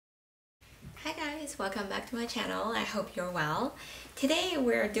Hi guys, welcome back to my channel. I hope you're well. Today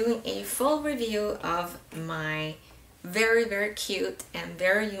we're doing a full review of my very cute and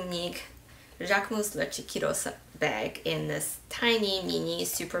very unique JACQUEMUS Le Chiquito bag in this tiny mini,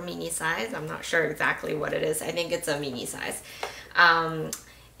 super mini size. I'm not sure exactly what it is. I think it's a mini size.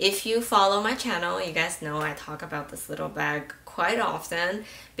 If you follow my channel, you guys know I talk about this little bag quite often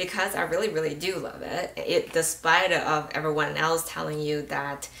because I really do love it. Despite of everyone else telling you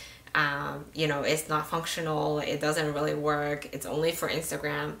that you know, it's not functional, it doesn't really work, it's only for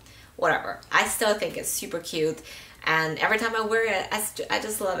Instagram, whatever. I still think it's super cute, and every time I wear it, I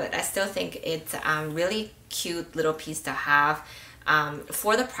just love it. I still think it's a really cute little piece to have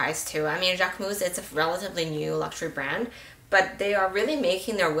for the price too. I mean, JACQUEMUS, it's a relatively new luxury brand, but they are really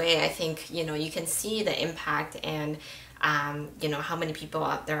making their way. I think, you know, you can see the impact and you know, how many people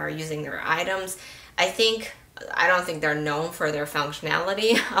out there are using their items. I don't think they're known for their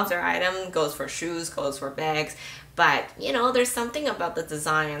functionality of their item. Goes for shoes, goes for bags, but you know, there's something about the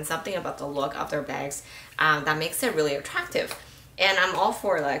design, something about the look of their bags that makes it really attractive. And I'm all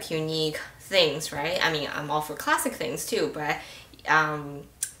for like unique things, right? I mean, I'm all for classic things too, but I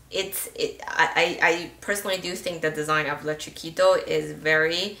personally do think the design of Le Chiquito is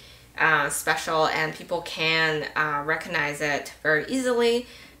very special, and people can recognize it very easily.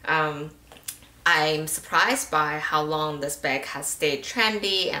 I'm surprised by how long this bag has stayed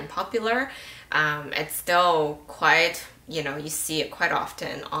trendy and popular. It's still quite, you know, you see it quite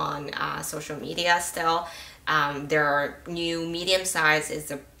often on social media still. There are new medium size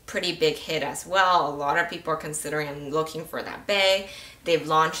is a pretty big hit as well. A lot of people are considering and looking for that bag. They've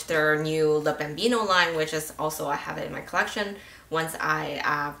launched their new Le Bambino line, which is also, I have it in my collection. Once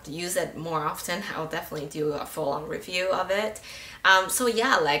I use it more often, I'll definitely do a full-on review of it. So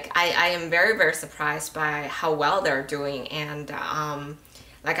yeah, like I am very surprised by how well they're doing, and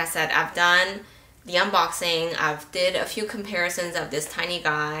like I said, I've done the unboxing, I've did a few comparisons of this tiny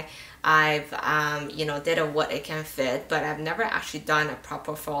guy, I've you know, did a what it can fit, but I've never actually done a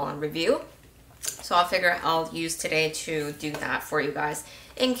proper full-on review. So I figure I'll use today to do that for you guys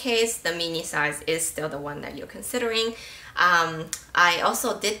in case the mini size is still the one that you're considering. I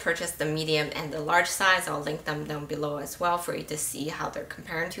also did purchase the medium and the large size. I'll link them down below as well for you to see how they're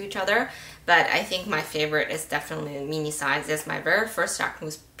comparing to each other. But I think my favorite is definitely the mini size. It's my very first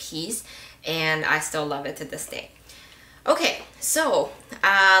JACQUEMUS piece, and I still love it to this day. Okay, so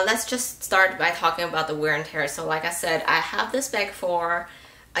let's just start by talking about the wear and tear. So like I said, I have this bag for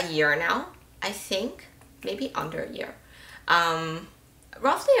a year now, I think, maybe under a year.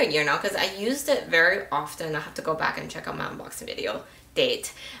 Roughly a year now, because I used it very often. I have to go back and check out my unboxing video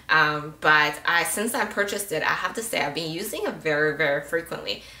date. But since I purchased it, I have to say I've been using it very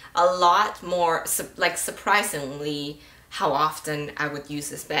frequently. A lot more, like surprisingly, how often I would use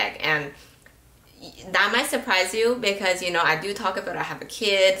this bag. And that might surprise you because, you know, I do talk about I have a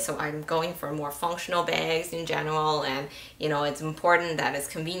kid, so I'm going for more functional bags in general, and you know, it's important that it's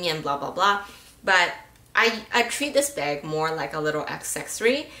convenient, blah blah. But I treat this bag more like a little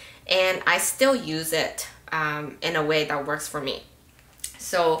accessory, and I still use it in a way that works for me.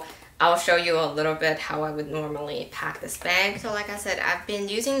 So I'll show you a little bit how I would normally pack this bag. So like I said, I've been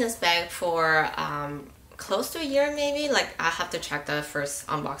using this bag for close to a year maybe. Like I have to check the first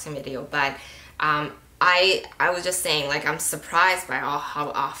unboxing video, but I was just saying, like, I'm surprised by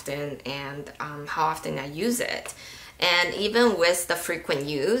how often and how often I use it. And even with the frequent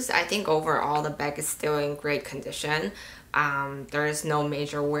use, I think overall the bag is still in great condition. There is no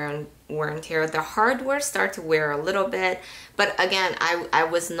major wear and tear. The hardware start to wear a little bit, but again, I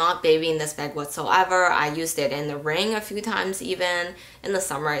was not babying this bag whatsoever. I used it in the rain a few times. Even in the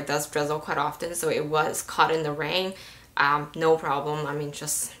summer, it does drizzle quite often, so it was caught in the rain. No problem. I mean,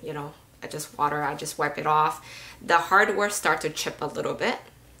 just, you know, I just wipe it off. The hardware start to chip a little bit.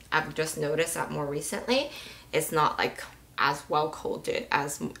 I've just noticed that more recently. It's not like as well coated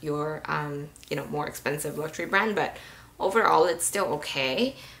as your you know, more expensive luxury brand, but overall it's still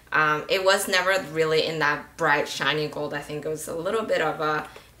okay. It was never really in that bright shiny gold. I think it was a little bit of a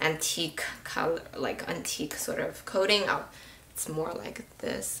antique color, like antique sort of coating. It's more like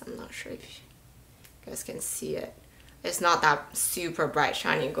this. I'm not sure if you guys can see it. It's not that super bright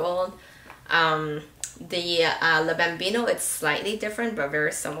shiny gold. The Le Bambino, it's slightly different but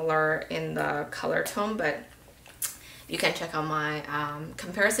very similar in the color tone, but you can check out my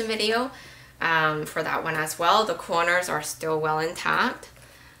comparison video for that one as well. The corners are still well intact.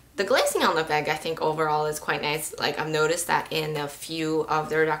 The glazing on the bag, I think overall is quite nice. Like I've noticed that in a few of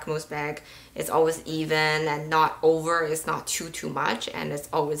their JACQUEMUS bag, it's always even and not over. It's not too much, and it's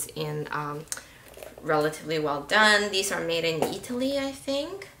always in relatively well done. These are made in Italy, I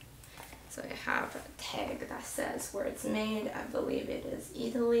think. So I have a tag that says where it's made. I believe it is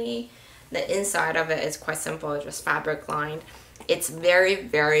Italy. The inside of it is quite simple, it's just fabric lined. It's very,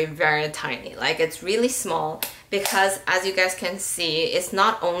 very, very tiny. Like it's really small because as you guys can see, it's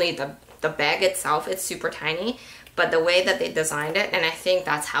not only the bag itself, it's super tiny, but the way that they designed it, and I think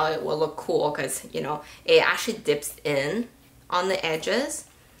that's how it will look cool because, you know, it actually dips in on the edges.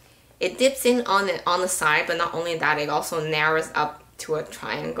 It dips in on the side, but not only that, it also narrows up to a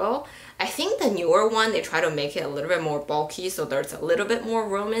triangle. I think the newer one, they try to make it a little bit more bulky, so there's a little bit more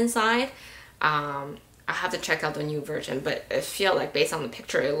room inside. I have to check out the new version, but I feel like based on the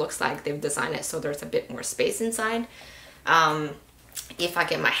picture, it looks like they've designed it so there's a bit more space inside. If I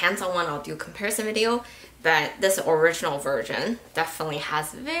get my hands on one, I'll do a comparison video, but this original version definitely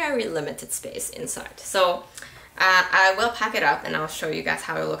has very limited space inside. So I will pack it up and I'll show you guys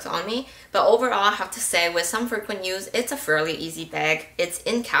how it looks on me. But overall, I have to say with some frequent use, it's a fairly easy bag. It's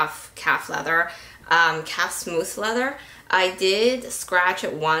in calf leather, calf smooth leather. I did scratch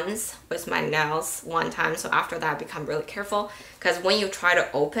it once with my nails one time, so after that I become really careful because when you try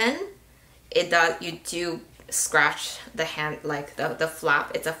to open, you do scratch the hand, like the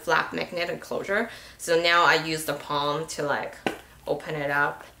flap. It's a flap magnetic closure. So now I use the palm to like open it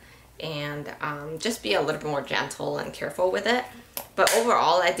up and just be a little bit more gentle and careful with it. But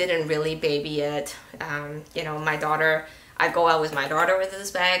overall, I didn't really baby it. You know, my daughter, I go out with my daughter with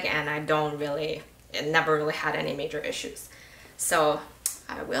this bag and it never really had any major issues. So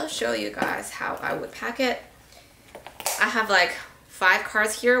I will show you guys how I would pack it. I have like 5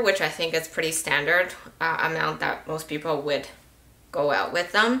 cards here, which I think is pretty standard amount that most people would go out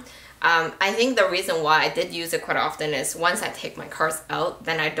with them. I think the reason why I did use it quite often is once I take my cards out,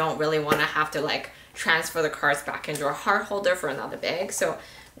 then I don't really want to have to like transfer the cards back into a card holder for another bag. So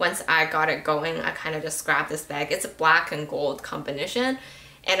once I got it going, I kind of just grabbed this bag. It's a black and gold combination.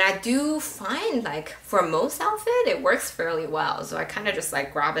 And I do find like for most outfit, it works fairly well. So I kind of just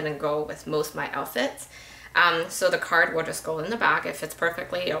like grab it and go with most of my outfits. So the card will just go in the back. It fits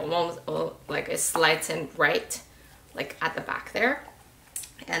perfectly. It almost like it slides in right like at the back there.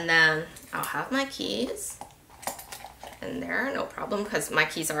 And then I'll have my keys in there, no problem, because my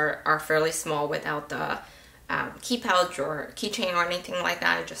keys are fairly small without the key pouch or keychain or anything like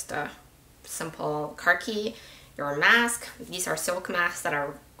that. Just a simple car key. Your mask. These are silk masks that I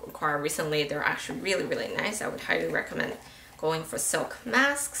acquired recently. They're actually really, really nice. I would highly recommend going for silk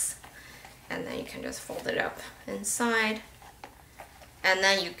masks. And then you can just fold it up inside. And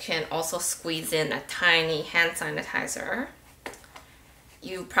then you can also squeeze in a tiny hand sanitizer.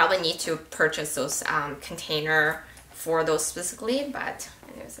 You probably need to purchase those container for those specifically, but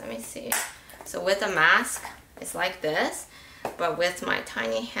anyways, let me see. So with the mask, it's like this. But with my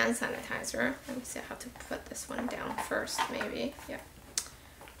tiny hand sanitizer, let me see, I have to put this one down first, maybe. Yeah,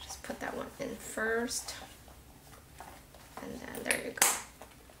 just put that one in first. And then there you go.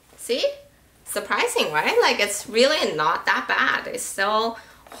 See? Surprising, right? Like it's really not that bad. It still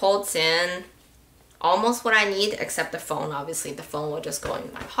holds in almost what I need, except the phone. Obviously, the phone will just go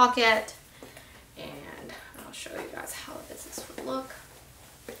in my pocket. And I'll show you guys how this would look.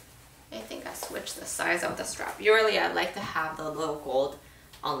 I think I switched the size of the strap. Usually I like to have the little gold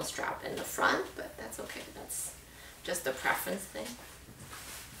on the strap in the front, but that's okay. That's just a preference thing.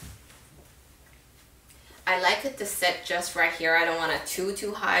 I like it to sit just right here. I don't want it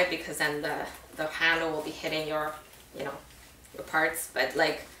too high because then the handle will be hitting your, you know, your parts. But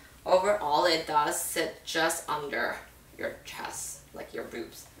like overall it does sit just under your chest, like your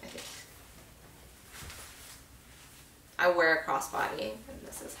boobs, I think. I wear a crossbody and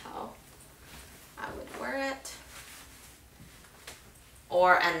this is how I would wear it.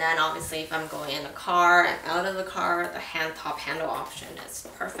 And then obviously if I'm going in the car and out of the car, the top handle option is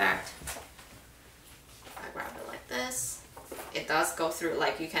perfect. I grab it like this. It does go through,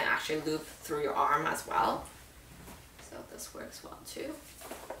 like you can actually loop through your arm as well. So this works well too.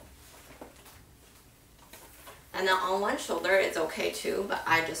 And then on one shoulder it's okay too, but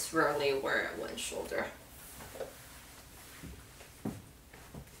I just rarely wear it one shoulder.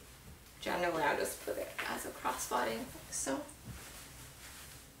 Generally, I'll just put it as a crossbody, like so.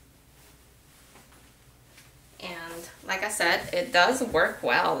 And like I said, it does work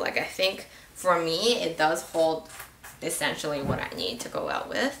well. Like I think for me, it does hold essentially what I need to go out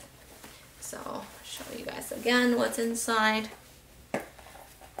with. So I'll show you guys again what's inside.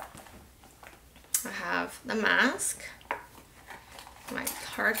 I have the mask, my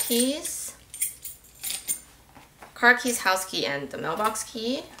car keys, house key, and the mailbox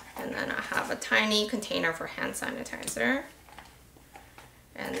key. And then I have a tiny container for hand sanitizer.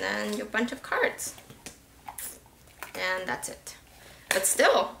 And then a bunch of cards. And that's it. but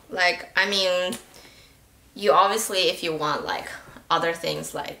still, like, I mean, you obviously, if you want like other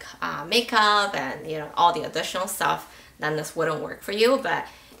things like makeup and, you know, all the additional stuff, then this wouldn't work for you. But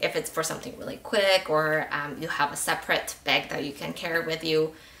if it's for something really quick, or you have a separate bag that you can carry with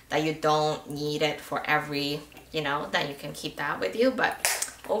you, that you don't need it for every, you know, then you can keep that with you.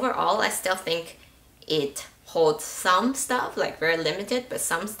 But overall, I still think it holds some stuff, like very limited, but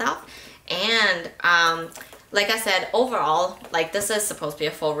some stuff. And like I said, overall, like this is supposed to be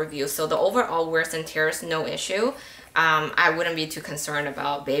a full review, so the overall wears and tears, no issue. I wouldn't be too concerned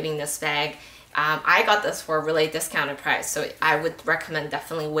about babying this bag. I got this for a really discounted price, so I would recommend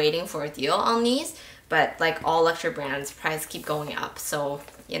definitely waiting for a deal on these. But like all luxury brands, prices keep going up, so,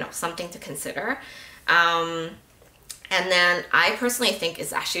 you know, something to consider. And then I personally think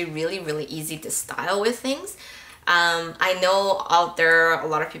it's actually really, really easy to style with things. I know out there a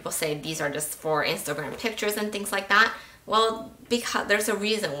lot of people say these are just for Instagram pictures and things like that. Well, because there's a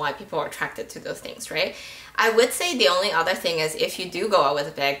reason why people are attracted to those things, right? I would say the only other thing is, if you do go out with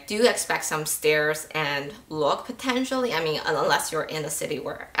a bag, do expect some stares and look potentially. I mean, unless you're in a city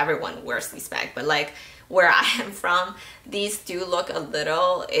where everyone wears these bags, but like where I am from, these do look a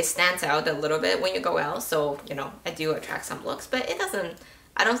little, it stands out a little bit when you go out. So, you know, I do attract some looks, but it doesn't,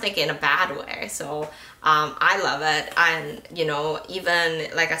 I don't think in a bad way. So I love it. And, you know, even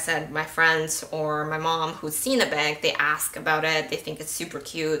like I said, my friends or my mom who's seen the bag, they ask about it. They think it's super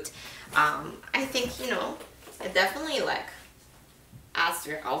cute. I think, you know, it definitely like adds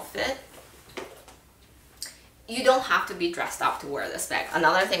to your outfit. You don't have to be dressed up to wear this bag.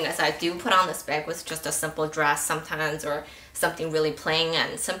 Another thing is, I do put on this bag with just a simple dress sometimes, or something really plain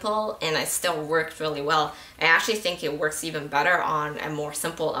and simple, and it still works really well. I actually think it works even better on a more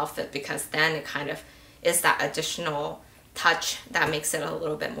simple outfit, because then it kind of is that additional touch that makes it a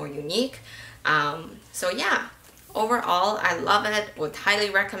little bit more unique. So yeah, overall, I love it, would highly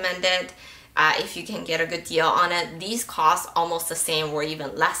recommend it. If you can get a good deal on it. These cost almost the same or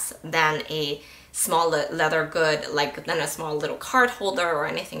even less than a small leather good, like than a small little card holder or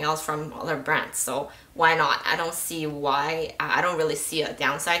anything else from other brands. So why not? I don't see why. I don't really see a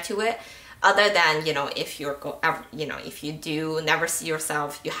downside to it, other than, you know, if you're you know, if you do never see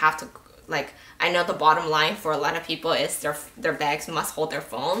yourself, you have to, like, I know the bottom line for a lot of people is their bags must hold their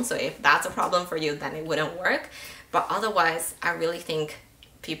phone. So if that's a problem for you, then it wouldn't work. But otherwise, I really think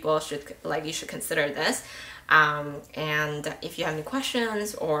people should, like, you should consider this. And if you have any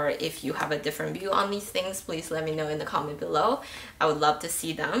questions, or if you have a different view on these things, please let me know in the comment below. I would love to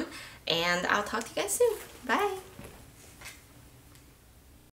see them, and I'll talk to you guys soon. Bye.